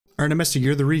Alright, Esty,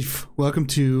 you're the reef. Welcome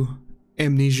to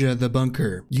Amnesia the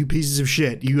Bunker. You pieces of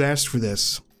shit, you asked for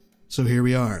this. So here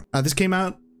we are. This came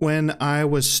out when I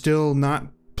was still not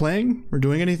playing or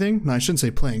doing anything. No, I shouldn't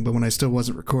say playing, but when I still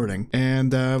wasn't recording.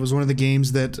 And it was one of the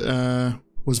games that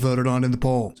was voted on in the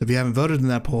poll. So if you haven't voted in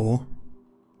that poll,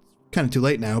 kind of too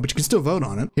late now, but you can still vote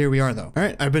on it. Here we are though.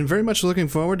 Alright, I've been very much looking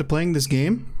forward to playing this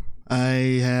game.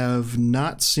 I have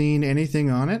not seen anything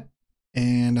on it.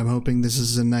 And I'm hoping this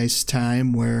is a nice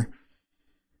time where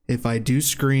if I do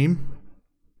scream,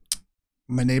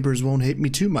 my neighbors won't hate me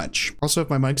too much. Also, if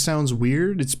my mic sounds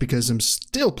weird, it's because I'm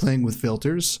still playing with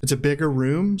filters. It's a bigger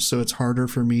room, so it's harder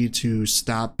for me to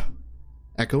stop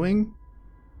echoing.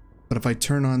 But if I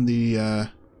turn on the,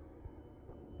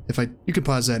 you can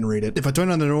pause that and read it. If I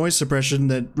turn on the noise suppression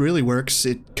that really works,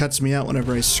 it cuts me out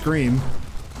whenever I scream.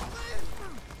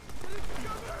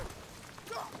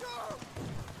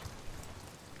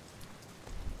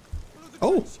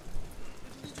 Oh!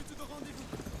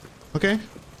 Okay.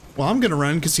 Well, I'm gonna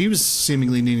run because he was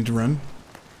seemingly needing to run.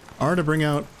 R to bring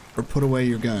out or put away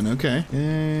your gun.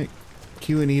 Okay.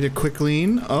 Q and E to quick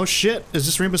lean. Oh shit! Is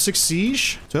this Rainbow Six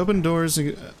Siege? To open doors.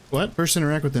 What? First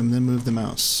interact with them, then move the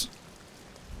mouse.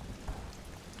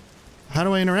 How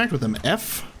do I interact with them?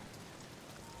 F?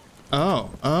 Oh.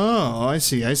 Oh, I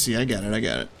see. I see. I got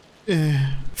it.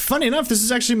 Funny enough, this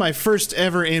is actually my first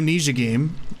ever Amnesia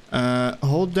game.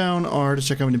 Hold down R to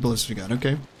check how many bullets we got.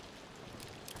 Okay.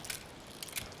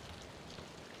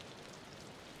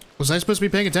 Was I supposed to be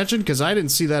paying attention? Because I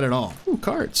didn't see that at all. Ooh,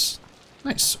 cards.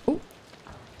 Nice. Oh.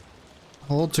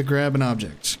 Hold to grab an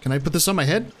object. Can I put this on my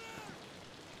head?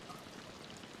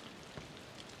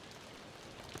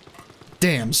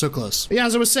 Damn, so close. Yeah,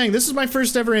 as I was saying, this is my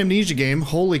first ever Amnesia game.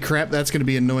 Holy crap, that's gonna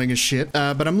be annoying as shit.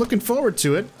 But I'm looking forward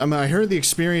to it. I heard the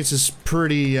experience is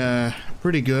pretty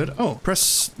good. Oh,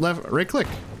 press left, right click.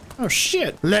 Oh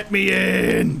shit. Let me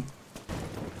in!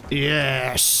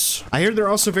 Yes! I hear they're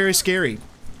also very scary.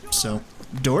 So,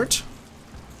 Dort?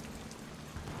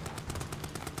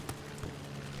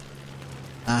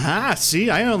 Aha, see,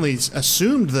 I only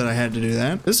assumed that I had to do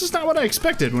that. This is not what I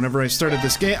expected whenever I started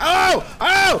this game. Oh!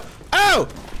 Oh! Oh!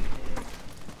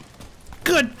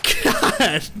 Good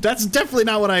God! That's definitely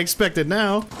not what I expected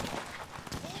now.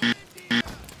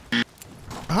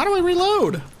 How do I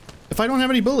reload? If I don't have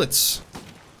any bullets?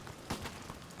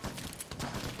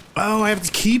 Oh, I have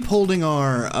to keep holding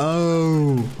R.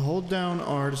 Oh. Hold down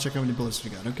R to check how many bullets we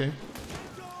got. Okay.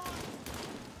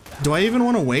 Do I even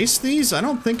want to waste these? I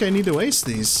don't think I need to waste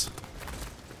these.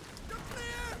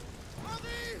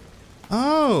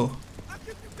 Oh.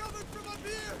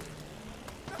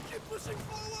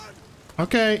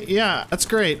 Okay, yeah, that's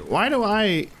great. Why do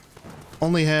I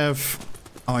only have...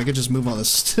 Oh, I could just move all this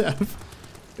stuff.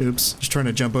 Oops, just trying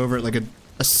to jump over it like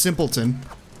a simpleton.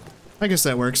 I guess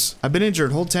that works. I've been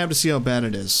injured. Hold tab to see how bad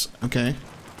it is. Okay.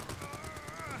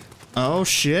 Oh,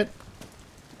 shit.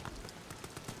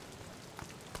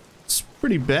 It's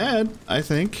pretty bad, I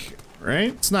think.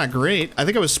 Right? It's not great. I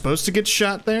think I was supposed to get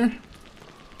shot there.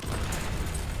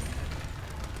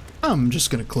 I'm just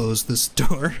gonna close this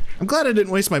door. I'm glad I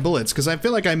didn't waste my bullets, because I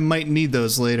feel like I might need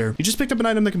those later. You just picked up an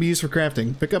item that can be used for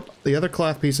crafting. Pick up the other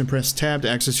cloth piece and press tab to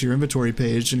access your inventory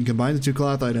page, and combine the two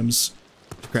cloth items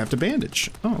to craft a bandage.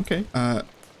 Oh, okay.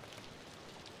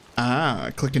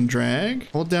 Click and drag.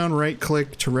 Hold down right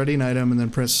click to ready an item, and then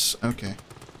press... Okay.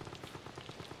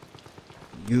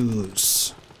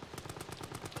 Use.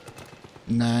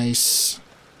 Nice.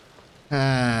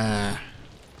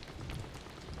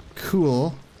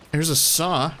 Cool. Here's a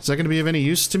saw. Is that going to be of any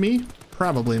use to me?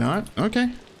 Probably not.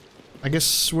 Okay. I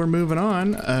guess we're moving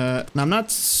on. I'm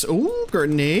not... Ooh,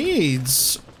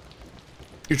 grenades.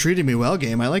 You're treating me well,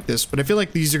 game. I like this, but I feel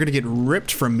like these are going to get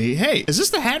ripped from me. Hey, is this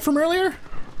the hat from earlier?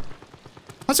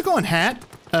 How's it going, hat?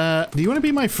 Do you want to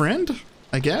be my friend?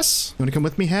 I guess? You want to come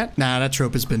with me, hat? Nah, that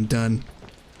trope has been done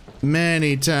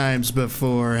many times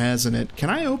before, hasn't it? Can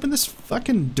I open this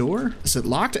fucking door? Is it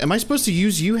locked? Am I supposed to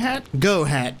use you, hat? Go,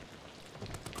 hat.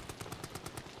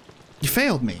 You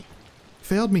failed me.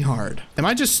 Failed me hard. Am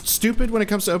I just stupid when it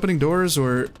comes to opening doors,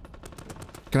 or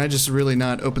can I just really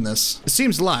not open this? It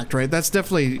seems locked, right? That's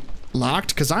definitely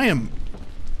locked, because I am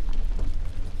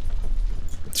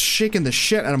shaking the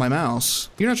shit out of my mouse.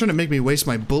 You're not trying to make me waste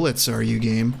my bullets, are you,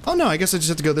 game? Oh no, I guess I just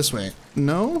have to go this way.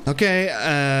 No?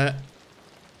 Okay,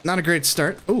 not a great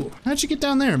start. Ooh, how'd you get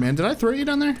down there, man? Did I throw you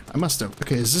down there? I must have.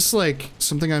 Okay, is this like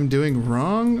something I'm doing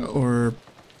wrong, or...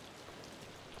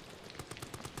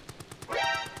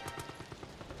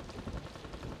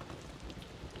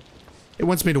 It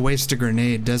wants me to waste a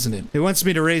grenade, doesn't it? It wants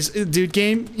me to raise... Dude,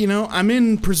 game, you know, I'm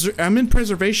in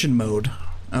preservation mode.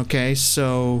 Okay,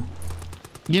 so...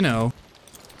 You know.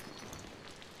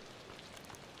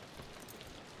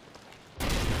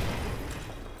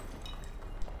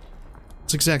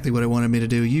 That's exactly what it wanted me to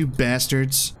do, you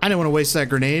bastards. I didn't want to waste that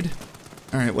grenade.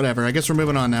 Alright, whatever. I guess we're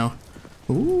moving on now.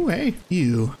 Ooh, hey,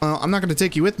 you. Well, I'm not going to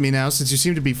take you with me now since you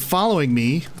seem to be following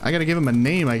me. I got to give him a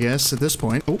name, I guess, at this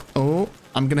point. Oh,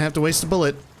 I'm going to have to waste a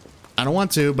bullet. I don't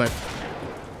want to, but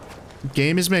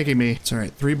game is making me. It's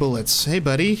alright, 3 bullets. Hey,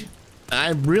 buddy. I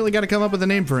really got to come up with a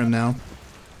name for him now.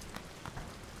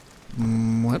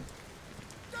 What?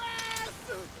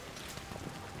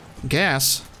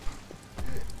 Gas?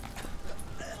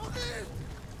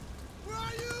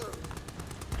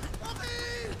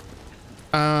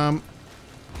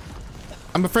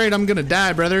 I'm afraid I'm gonna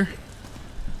die, brother.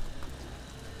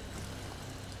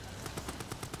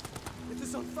 It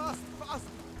is on fast.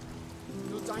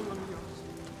 No time on yours.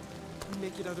 We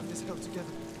make it out of this hell together.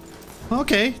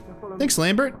 Okay. Thanks,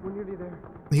 Lambert. We're nearly there.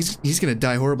 He's gonna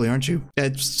die horribly, aren't you?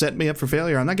 It set me up for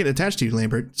failure. I'm not getting attached to you,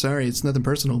 Lambert. Sorry, it's nothing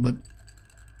personal, but...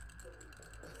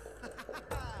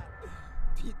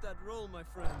 Beat that roll, my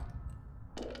friend.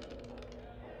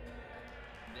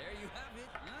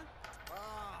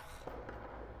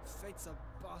 Fate's a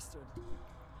bastard.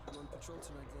 I'm on patrol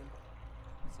tonight then.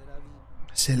 C'est la vie.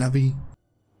 C'est la vie.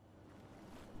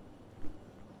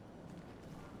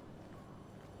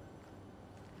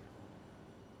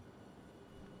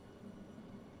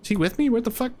 Is he with me? What the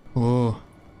fuck? Oh.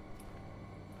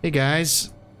 Hey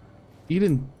guys. You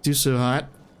didn't do so hot.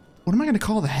 What am I gonna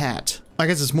call the hat? I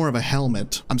guess it's more of a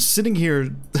helmet. I'm sitting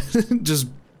here just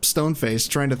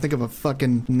stone-faced trying to think of a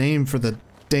fucking name for the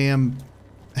damn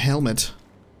helmet.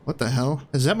 What the hell?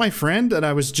 Is that my friend that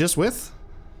I was just with?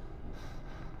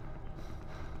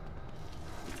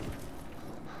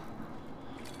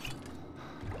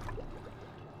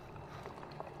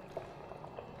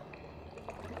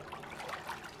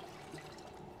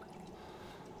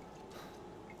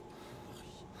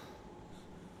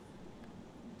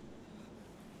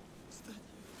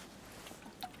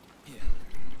 Here,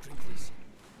 drink this.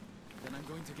 Then I'm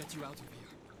going to get you out of here.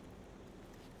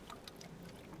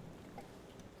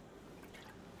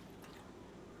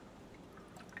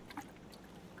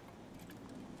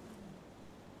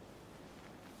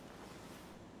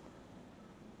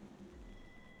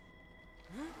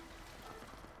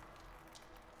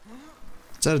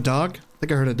 Is that a dog? I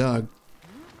think I heard a dog.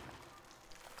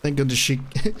 Thank goodness she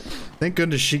thank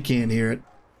goodness she can't hear it.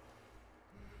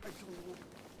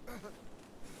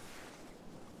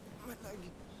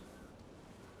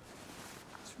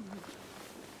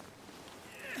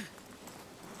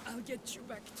 I'll get you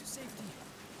back to safety.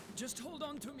 Just hold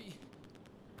on to me.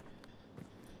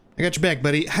 I got your back,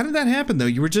 buddy. How did that happen though?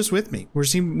 You were just with me. We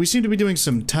seem to be doing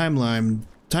some timeline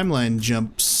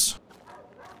jumps.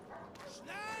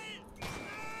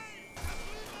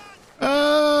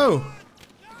 Oh!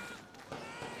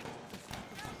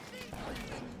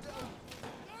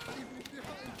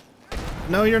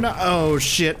 No, you're not. Oh,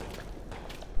 shit.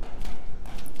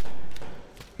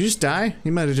 You just die?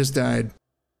 You might have just died.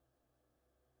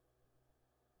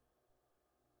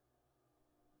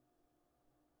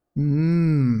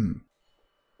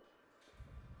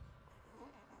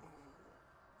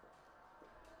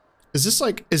 Is this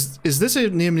like, is this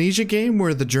an Amnesia game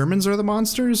where the Germans are the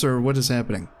monsters, or what is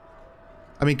happening?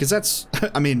 I mean, because that's,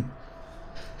 I mean,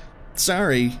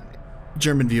 sorry,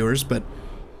 German viewers, but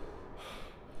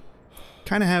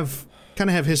kind of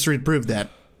have history to prove that.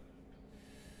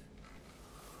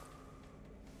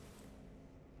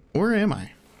 Where am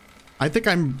I? I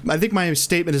think my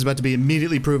statement is about to be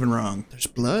immediately proven wrong. There's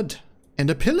blood and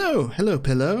a pillow. Hello,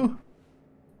 pillow.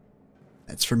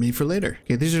 That's for me for later.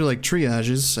 Okay, these are like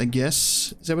triages, I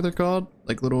guess. Is that what they're called?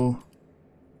 Like little...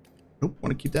 Nope,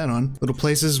 want to keep that on. Little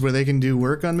places where they can do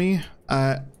work on me.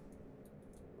 Oh.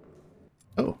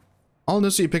 All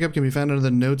notes that you pick up can be found under the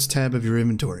Notes tab of your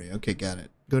inventory. Okay, got it.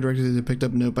 Go directly to the picked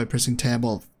up note by pressing tab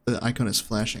while the icon is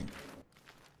flashing.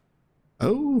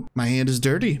 Oh, my hand is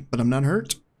dirty, but I'm not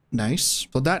hurt. Nice.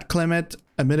 Soldat Clement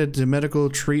admitted to medical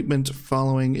treatment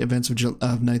following events of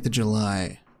 9th of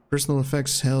July. Personal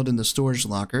effects held in the storage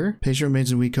locker. Patient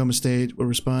remains in weak coma state. Will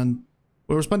respond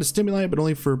to stimuli, but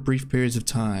only for brief periods of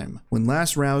time. When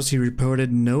last roused, he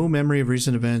reported no memory of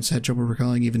recent events, had trouble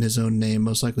recalling even his own name,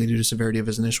 most likely due to severity of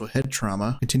his initial head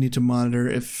trauma. Continue to monitor.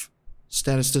 If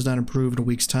status does not improve in a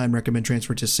week's time, recommend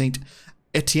transfer to Saint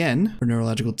Etienne for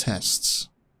neurological tests.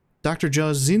 Dr.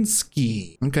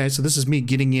 Jazinski. Okay, so this is me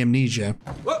getting amnesia.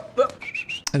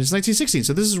 And it's 1916,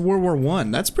 so this is World War I.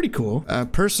 That's pretty cool.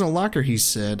 Personal locker, he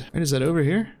said. Right, is that over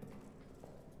here?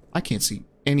 I can't see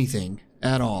anything.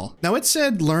 at all. Now it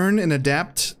said learn and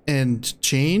adapt and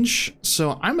change,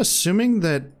 so I'm assuming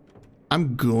that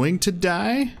I'm going to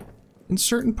die in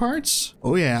certain parts.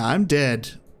 Oh yeah, I'm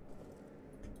dead.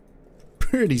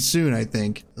 Pretty soon, I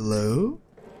think. Hello?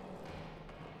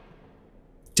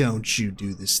 Don't you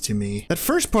do this to me. That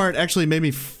first part actually made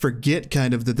me forget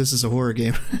kind of that this is a horror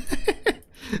game.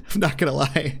 I'm not gonna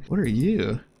lie. What are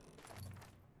you?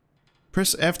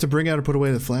 Press F to bring out or put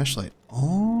away the flashlight.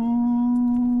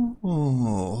 Oh.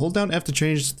 Hold down F to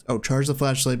change. Oh, charge the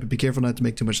flashlight, but be careful not to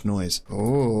make too much noise.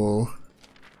 Oh.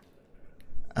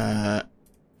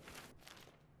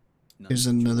 Here's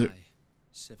another.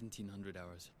 1700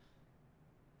 hours.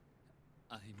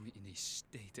 I'm in a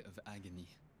state of agony.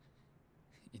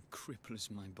 It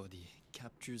cripples my body,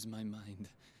 captures my mind,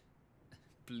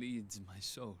 bleeds my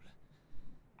soul.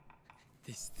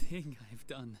 This thing I've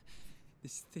done,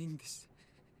 this thing.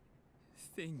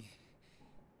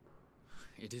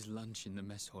 It is lunch in the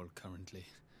mess hall currently.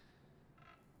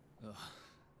 Ugh,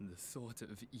 the thought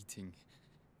of eating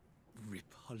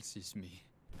repulses me.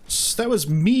 So that was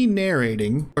me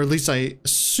narrating, or at least I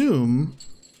assume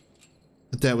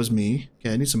that that was me.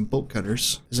 Okay, I need some bolt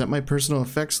cutters. Is that my personal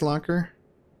effects locker?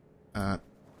 Okay,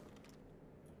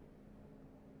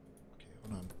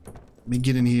 hold on. Let me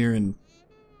get in here and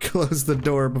close the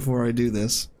door before I do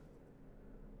this.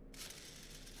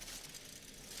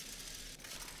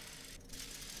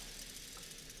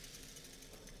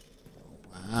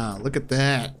 Wow, look at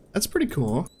that. That's pretty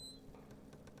cool.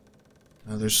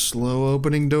 Another slow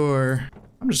opening door.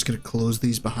 I'm just gonna close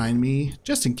these behind me,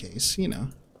 just in case, you know.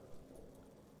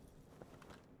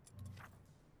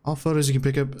 All photos you can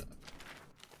pick up.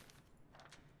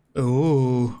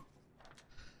 Oh.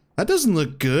 That doesn't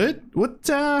look good. What's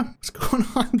going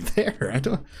on there?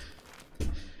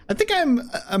 I think I'm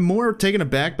more taken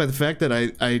aback by the fact that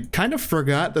I kind of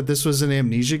forgot that this was an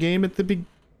Amnesia game at the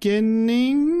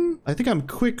beginning. I think I'm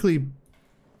quickly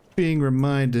being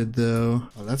reminded, though.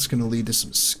 Oh, that's gonna lead to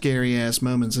some scary-ass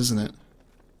moments, isn't it?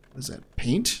 What is that,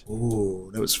 paint? Oh,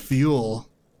 that was fuel.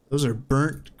 Those are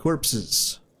burnt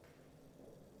corpses.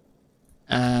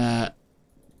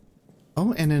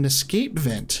 Oh, and an escape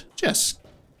vent. Just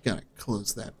gotta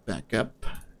close that back up.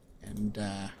 And,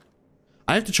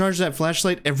 I have to charge that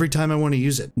flashlight every time I want to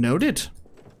use it. Noted.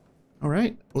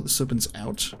 Alright. Well, this opens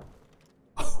out.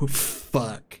 Oh,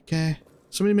 fuck. Okay.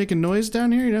 Somebody making noise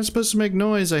down here? You're not supposed to make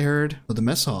noise, I heard. Oh, the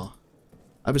mess hall.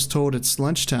 I was told it's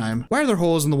lunchtime. Why are there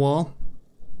holes in the wall?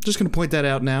 Just gonna point that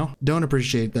out now. Don't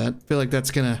appreciate that. Feel like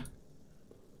that's gonna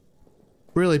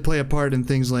really play a part in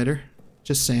things later.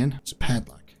 Just saying. It's a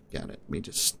padlock. Got it. Let me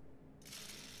just...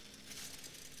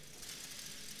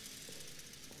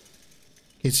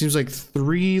 It seems like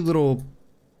 3 little,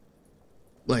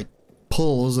 like,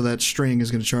 pulls of that string is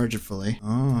gonna charge it fully.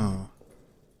 Oh.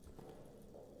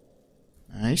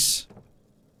 Nice.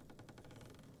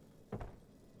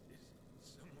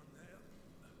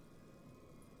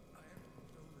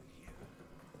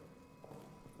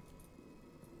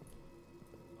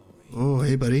 Oh,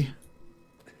 hey, buddy.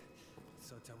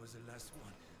 Thought I was the last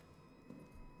one.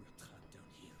 We're trapped down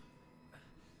here.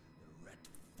 The rat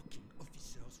fucking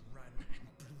officers ran and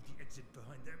blew the exit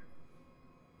behind them.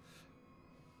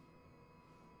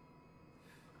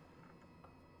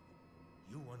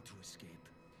 You want to escape.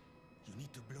 You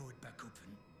need to blow it back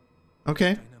open.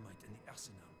 Okay. Dynamite in the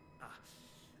arsenal.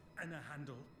 And a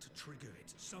handle to trigger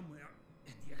it somewhere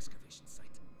in the excavation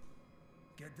site.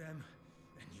 Get them,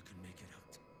 and you can make it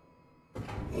out.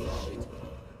 Shit.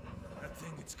 That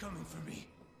thing, it's coming for me.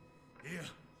 Here,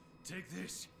 take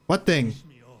this. What thing? Push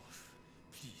me off,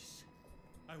 please.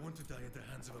 I want to die at the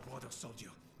hands of a brother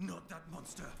soldier, not that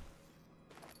monster.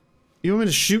 You want me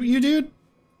to shoot you, dude?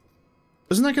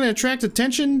 Isn't that gonna attract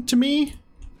attention to me?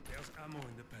 There's ammo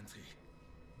in the pantry.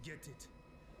 Get it.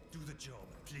 Do the job,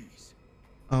 please.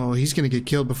 Oh, he's gonna get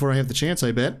killed before I have the chance,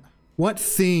 I bet. What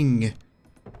thing,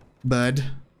 bud?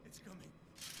 It's coming.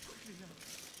 Quickly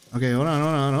now. Okay, hold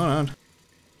on.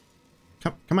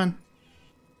 Come on.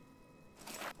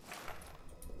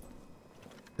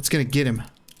 It's gonna get him.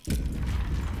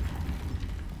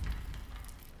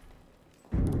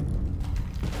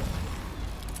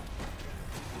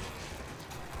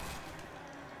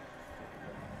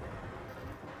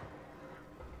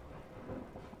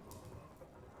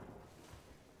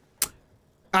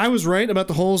 I was right about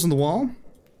the holes in the wall.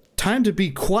 Time to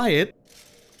be quiet.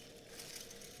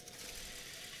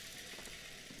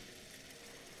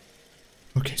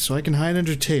 Okay, so I can hide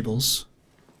under tables.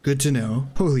 Good to know.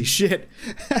 Holy shit.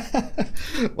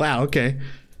 Wow, okay.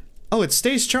 Oh, it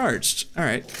stays charged.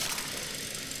 Alright.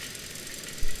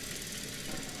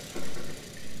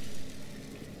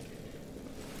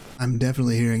 I'm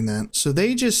definitely hearing that. So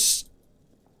they just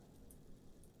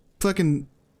fucking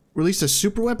released a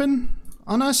super weapon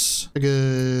on us? Like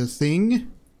a thing? I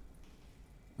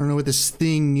don't know what this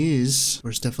thing is.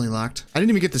 Or it's definitely locked. I didn't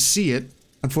even get to see it,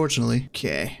 unfortunately.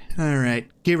 Okay.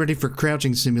 Alright. Get ready for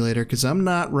crouching simulator, because I'm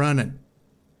not running.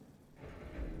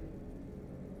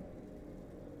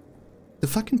 The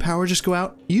fucking power just go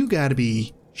out? You gotta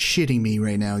be shitting me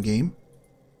right now, game.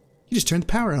 You just turned the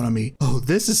power on me. Oh,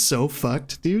 this is so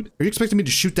fucked, dude. Are you expecting me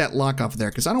to shoot that lock off there?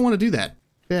 Because I don't want to do that.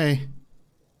 Okay.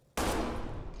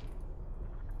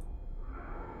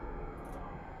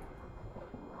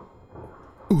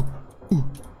 Ooh, ooh.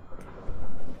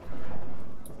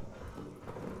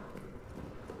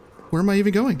 Where am I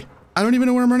even going? I don't even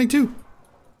know where I'm running to.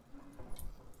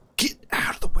 Get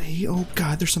out of the way. Oh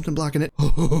god, there's something blocking it.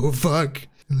 Oh fuck.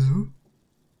 Hello?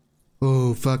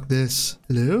 Oh fuck this.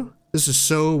 Hello? This is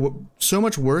so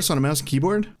much worse on a mouse and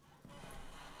keyboard.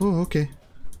 Oh, okay.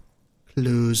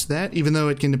 Close that, even though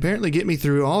it can apparently get me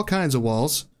through all kinds of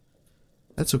walls.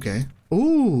 That's okay.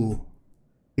 Ooh.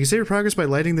 You can save your progress by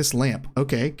lighting this lamp.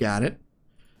 Okay, got it.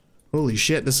 Holy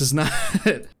shit, this is not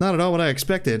not at all what I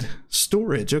expected.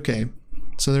 Storage, okay.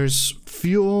 So there's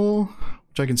fuel,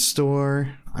 which I can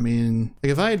store. I mean,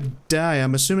 like if I die,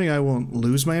 I'm assuming I won't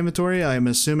lose my inventory. I'm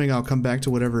assuming I'll come back to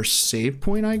whatever save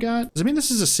point I got. Does that mean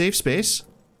this is a safe space?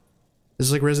 This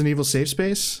is like Resident Evil safe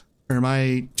space? Or am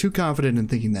I too confident in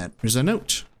thinking that? There's a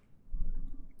note.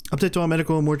 Update to all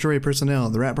medical and mortuary personnel.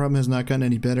 The rat problem has not gotten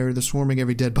any better. They're swarming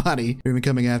every dead body. They're even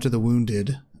coming after the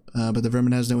wounded. But the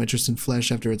vermin has no interest in flesh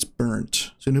after it's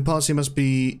burnt. So a new policy must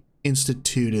be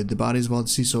instituted. The bodies of all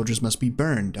deceased soldiers must be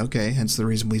burned. Okay, hence the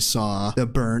reason we saw the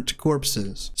burnt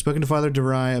corpses. Spoken to Father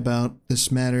Durai about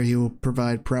this matter. He will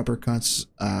provide proper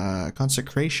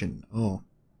consecration. Oh,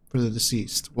 for the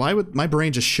deceased. Why would my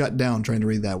brain just shut down trying to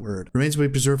read that word? Remains will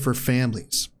be preserved for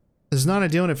families. This is not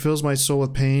ideal and it fills my soul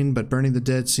with pain, but burning the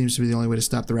dead seems to be the only way to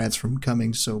stop the rats from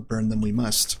coming, so burn them we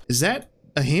must. Is that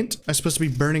a hint? I'm supposed to be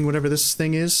burning whatever this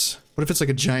thing is? What if it's like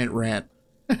a giant rat?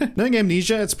 Knowing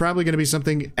Amnesia, it's probably going to be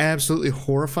something absolutely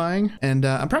horrifying, and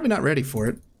I'm probably not ready for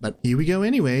it, but here we go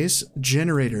anyways.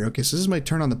 Generator. Okay, so this is my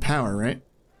turn on the power, right?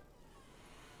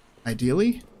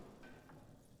 Ideally?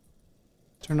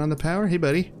 Turn on the power? Hey,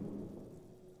 buddy.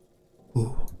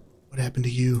 Ooh, what happened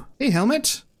to you? Hey,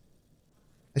 helmet!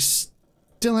 I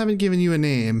still haven't given you a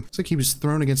name. Looks like he was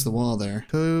thrown against the wall there.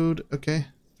 Code, okay.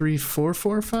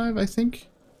 3445, I think?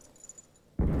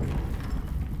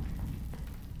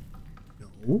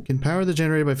 Can power the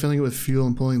generator by filling it with fuel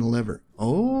and pulling the lever.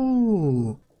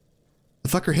 Oh. The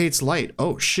fucker hates light.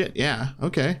 Oh, shit, yeah.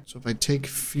 Okay. So if I take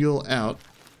fuel out.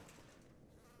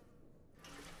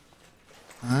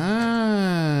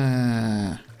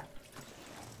 Ah.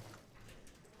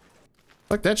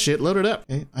 Fuck that shit. Load it up.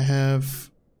 Okay, I have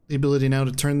the ability now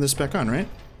to turn this back on, right?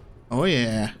 Oh,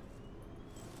 yeah.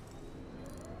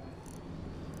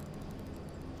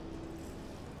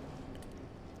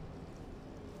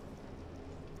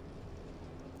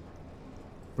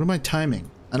 What am I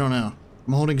timing? I don't know.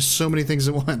 I'm holding so many things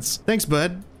at once. Thanks,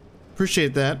 bud.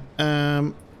 Appreciate that.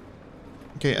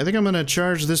 Okay, I think I'm gonna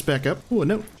charge this back up. Oh,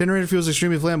 no. Generator fuel is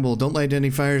extremely flammable. Don't light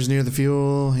any fires near the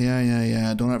fuel.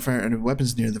 Yeah. Don't fire any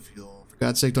weapons near the fuel. For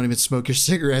God's sake, don't even smoke your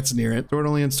cigarettes near it. Store it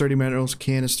only in sturdy metals,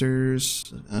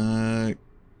 canisters.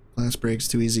 Glass breaks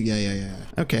too easy. Yeah.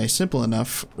 Okay, simple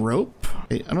enough. Rope.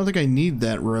 Okay, I don't think I need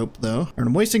that rope, though. Alright,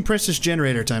 I'm wasting precious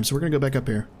generator time, so we're gonna go back up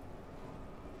here.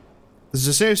 This is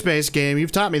a safe space game.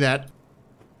 You've taught me that.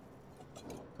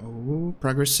 Oh,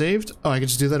 progress saved. Oh, I can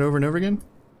just do that over and over again?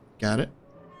 Got it.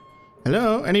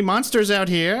 Hello? Any monsters out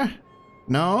here?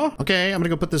 No? Okay, I'm gonna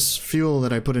go put this fuel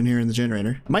that I put in here in the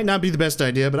generator. Might not be the best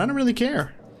idea, but I don't really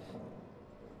care.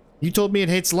 You told me it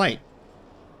hates light.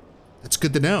 That's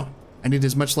good to know. I need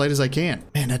as much light as I can.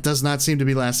 Man, that does not seem to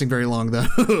be lasting very long,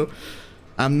 though.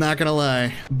 I'm not gonna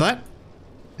lie. But,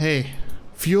 hey.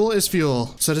 Fuel is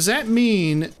fuel. So does that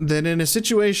mean that in a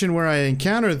situation where I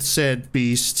encounter said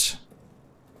beast,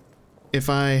 if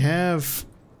I have...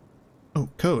 Oh,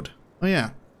 code. Oh,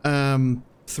 yeah. Codes.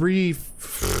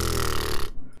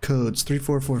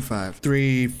 3445.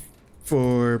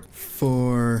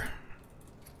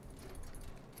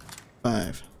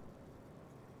 3445.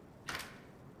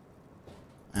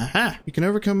 Aha! You can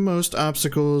overcome most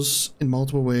obstacles in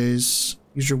multiple ways.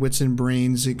 Use your wits and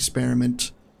brains,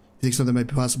 experiment. You think something might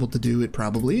be possible to do? It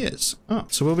probably is. Oh,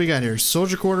 so what we got here?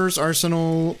 Soldier quarters,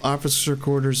 arsenal, officer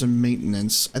quarters, and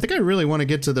maintenance. I think I really want to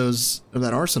get to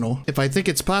that arsenal. If I think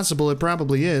it's possible, it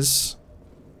probably is.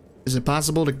 Is it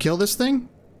possible to kill this thing?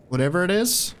 Whatever it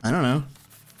is? I don't know.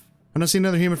 I've not seen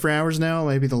another human for hours now.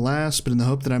 Maybe the last, but in the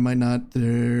hope that I might not...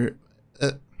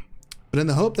 But in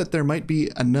the hope that there might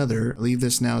be another, leave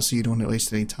this now so you don't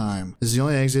waste any time. This is the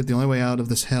only exit, the only way out of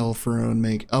this hell for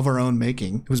our own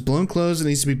making. It was blown closed, it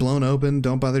needs to be blown open.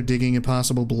 Don't bother digging,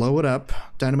 impossible. Blow it up.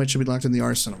 Dynamite should be locked in the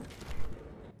arsenal.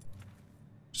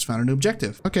 Just found a new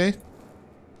objective. Okay.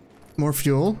 More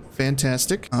fuel.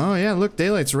 Fantastic. Oh yeah, look,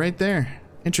 daylight's right there.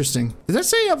 Interesting. Did that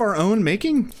say of our own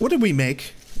making? What did we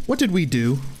make? What did we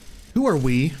do? Who are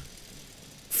we?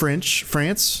 French?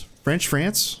 France? French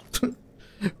France?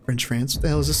 French France? What the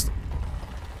hell is this?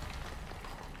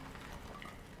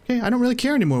 Okay, I don't really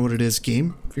care anymore what it is,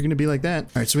 game. If you're gonna be like that.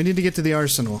 Alright, so we need to get to the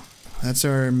arsenal. That's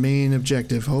our main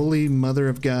objective. Holy mother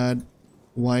of God.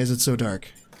 Why is it so dark?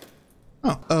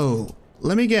 Oh,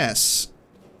 let me guess.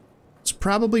 It's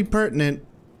probably pertinent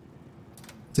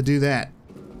to do that.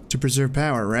 To preserve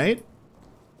power, right?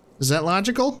 Is that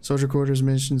logical? Soldier quarters,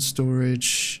 mission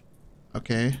storage.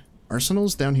 Okay.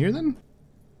 Arsenal's down here then?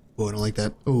 Oh, I don't like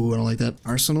that. Oh, I don't like that.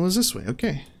 Arsenal is this way.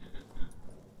 Okay.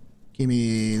 Give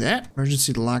me that.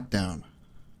 Emergency lockdown.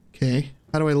 Okay.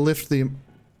 How do I lift the...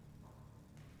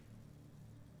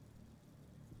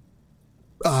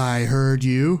 I heard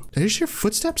you. Did I just hear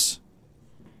footsteps?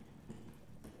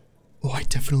 Oh, I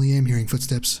definitely am hearing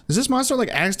footsteps. Is this monster like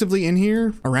actively in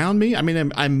here around me? I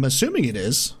mean, I'm assuming it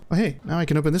is. Oh, hey, now I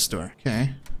can open this door.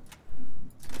 Okay.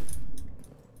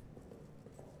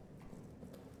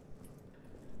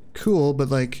 Cool, but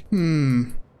like,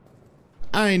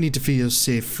 I need to feel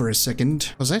safe for a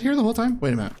second. Was that here the whole time?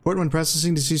 Wait a minute. Report when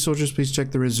processing to see soldiers, please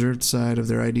check the reserved side of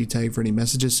their ID tag for any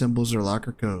messages, symbols, or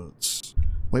locker codes.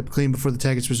 Wipe clean before the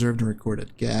tag is reserved and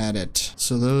recorded. Got it.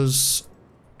 So those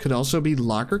could also be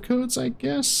locker codes, I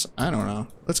guess? I don't know.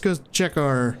 Let's go check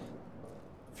our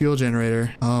fuel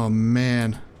generator. Oh,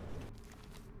 man.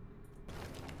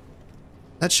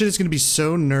 That shit is going to be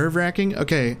so nerve-wracking.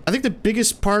 Okay, I think the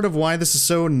biggest part of why this is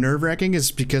so nerve-wracking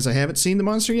is because I haven't seen the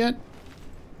monster yet.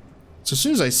 So as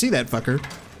soon as I see that fucker,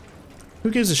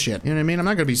 who gives a shit? You know what I mean? I'm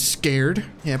not going to be scared.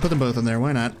 Yeah, put them both in there.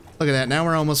 Why not? Look at that. Now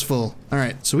we're almost full. All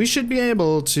right, so we should be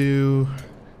able to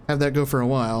have that go for a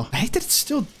while. I hate that it's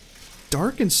still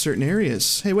dark in certain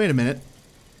areas. Hey, wait a minute.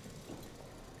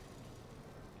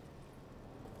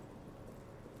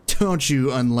 Don't you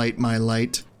unlight my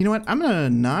light. You know what? I'm gonna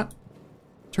not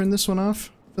turn this one off.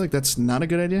 I feel like that's not a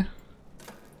good idea.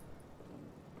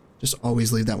 Just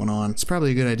always leave that one on. It's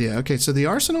probably a good idea. Okay, so the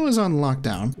arsenal is on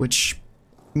lockdown, which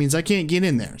means I can't get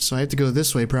in there. So I have to go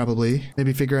this way probably.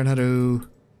 Maybe figure out how to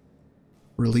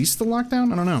release the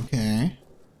lockdown? I don't know. Okay.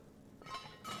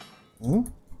 Oh.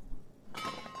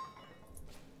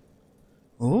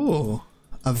 Oh.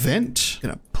 A vent.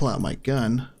 Gonna pull out my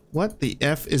gun. What the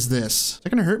F is this? Is that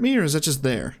gonna hurt me or is that just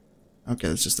there? Okay,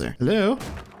 that's just there. Hello?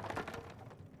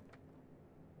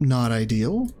 Not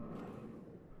ideal.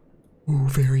 Ooh,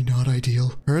 very not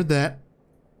ideal. Heard that.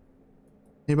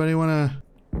 Anybody wanna...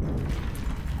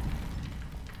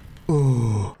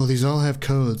 Ooh. Well, these all have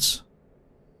codes.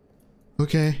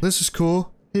 Okay, this is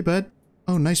cool. Hey, bud.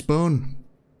 Oh, nice bone.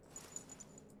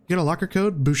 You got a locker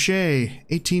code? Boucher,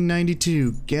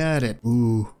 1892. Got it.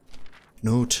 Ooh.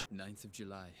 Note. 9th of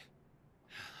July.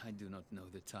 I do not know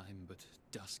the time, but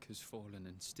dusk has fallen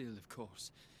and still, of course,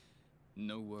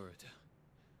 no word.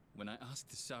 When I asked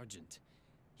the sergeant,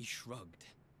 he shrugged,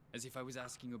 as if I was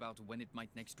asking about when it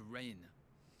might next rain.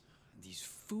 These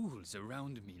fools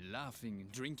around me, laughing,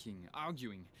 drinking,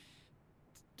 arguing.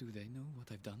 Do they know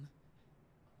what I've done?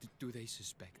 Do they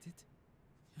suspect it?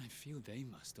 I feel they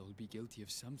must all be guilty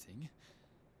of something.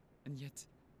 And yet,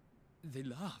 they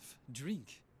laugh,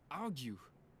 drink, argue.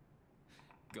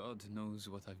 God knows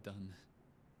what I've done.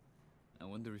 I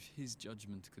wonder if his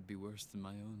judgment could be worse than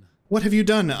my own. What have you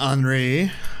done,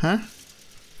 Henri? Huh?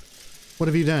 What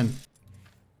have you done?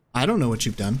 I don't know what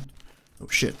you've done. Oh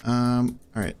shit.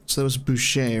 Alright, so that was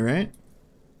Boucher, right?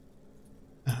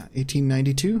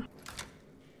 1892? What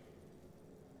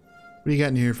do you got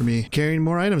in here for me? Carrying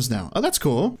more items now. Oh, that's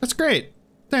cool. That's great.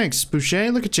 Thanks,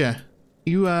 Boucher. Look at you.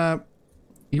 You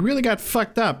really got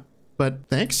fucked up, but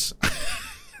thanks. I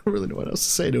don't really know what else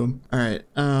to say to him. Alright,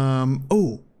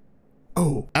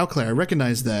 Oh, Alclair, I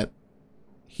recognize that.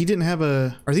 He didn't have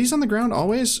a... Are these on the ground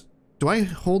always? Do I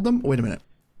hold them? Wait a minute.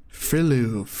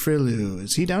 Frilu.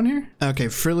 Is he down here? Okay,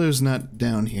 Frilu's not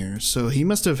down here. So he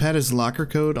must have had his locker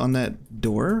code on that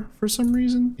door for some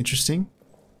reason. Interesting.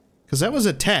 Because that was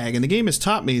a tag, and the game has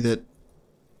taught me that...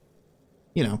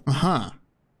 You know,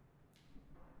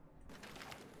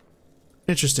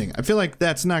 Interesting. I feel like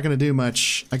that's not going to do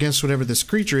much against whatever this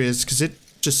creature is, because it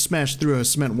just smashed through a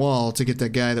cement wall to get that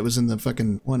guy that was in the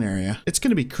fucking one area. It's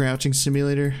going to be Crouching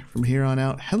Simulator from here on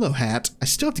out. Hello, hat. I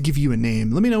still have to give you a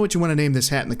name. Let me know what you want to name this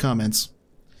hat in the comments.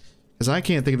 Because I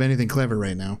can't think of anything clever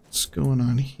right now. What's going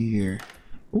on here?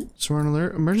 Oh, sworn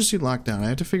alert. Emergency lockdown. I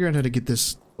have to figure out how to get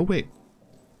this. Oh, wait.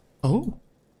 Oh.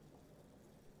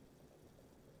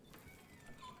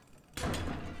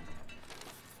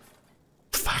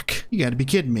 Fuck. You gotta be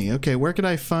kidding me. Okay, where could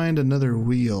I find another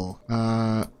wheel?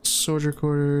 Soldier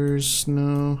quarters.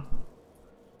 No.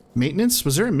 Maintenance?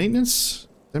 Was there a maintenance?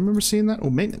 I remember seeing that.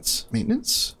 Oh, maintenance.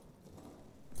 Maintenance?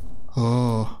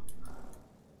 Oh.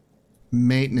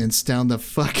 Maintenance down the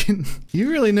fucking... You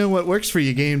really know what works for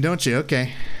you, game, don't you?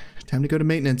 Okay. Time to go to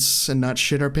maintenance and not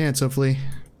shit our pants, hopefully.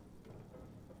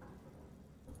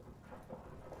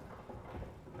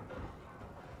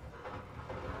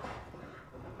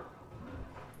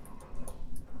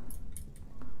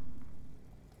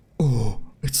 Oh,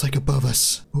 it's like above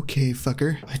us. Okay,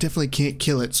 fucker. I definitely can't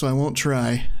kill it, so I won't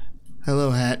try.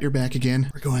 Hello, Hat. You're back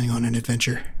again. We're going on an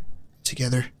adventure.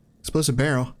 Together. Explosive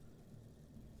barrel.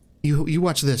 You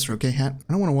watch this, okay, Hat?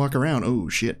 I don't want to walk around. Oh,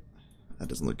 shit. That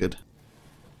doesn't look good.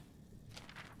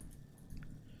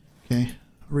 Okay.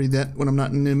 I'll read that when I'm not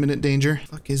in imminent danger.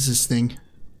 Fuck is this thing?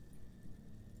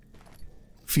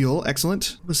 Fuel.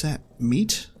 Excellent. What was that?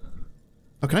 Meat?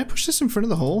 Oh, can I push this in front of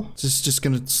the hole? Is this just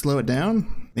gonna slow it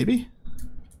down? Maybe?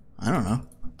 I don't know.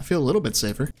 I feel a little bit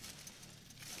safer.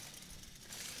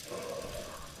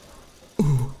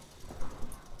 Ooh.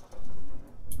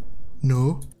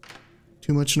 No.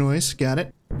 Too much noise. Got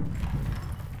it.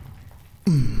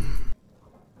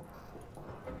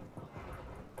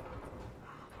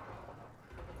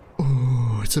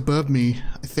 Oh, it's above me,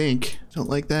 I think. Don't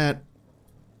like that.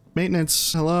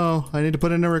 Maintenance. Hello. I need to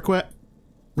put in a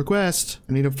request.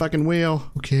 I need a fucking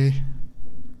wheel. Okay.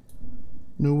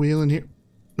 No wheel in here.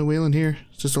 No wheel in here.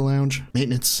 It's just a lounge.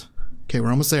 Maintenance. Okay,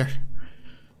 we're almost there.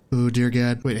 Oh, dear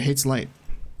God. Wait, it hates light.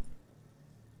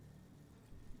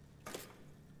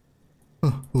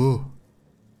 Oh, ooh.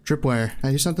 Tripwire. Can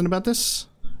I do something about this?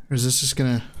 Or is this just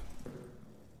gonna...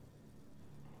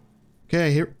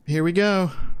 Okay, here we go.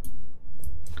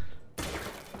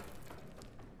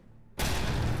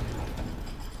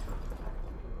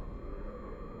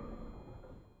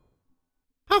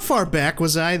 How far back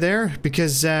was I there?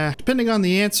 Because, depending on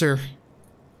the answer,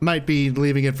 might be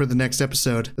leaving it for the next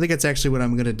episode. I think that's actually what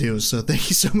I'm gonna do, so thank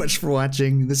you so much for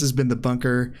watching. This has been The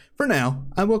Bunker. For now,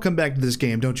 I will come back to this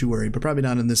game, don't you worry, but probably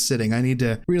not in this sitting. I need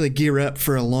to really gear up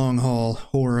for a long-haul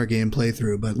horror game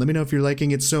playthrough, but let me know if you're liking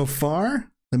it so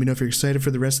far. Let me know if you're excited for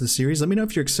the rest of the series. Let me know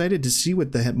if you're excited to see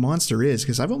what the monster is,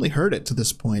 because I've only heard it to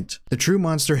this point. The true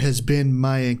monster has been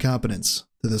my incompetence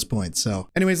to this point, so.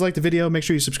 Anyways, like the video, make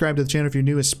sure you subscribe to the channel if you're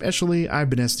new, especially.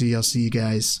 I've been Esty. I'll see you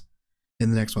guys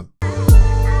in the next one.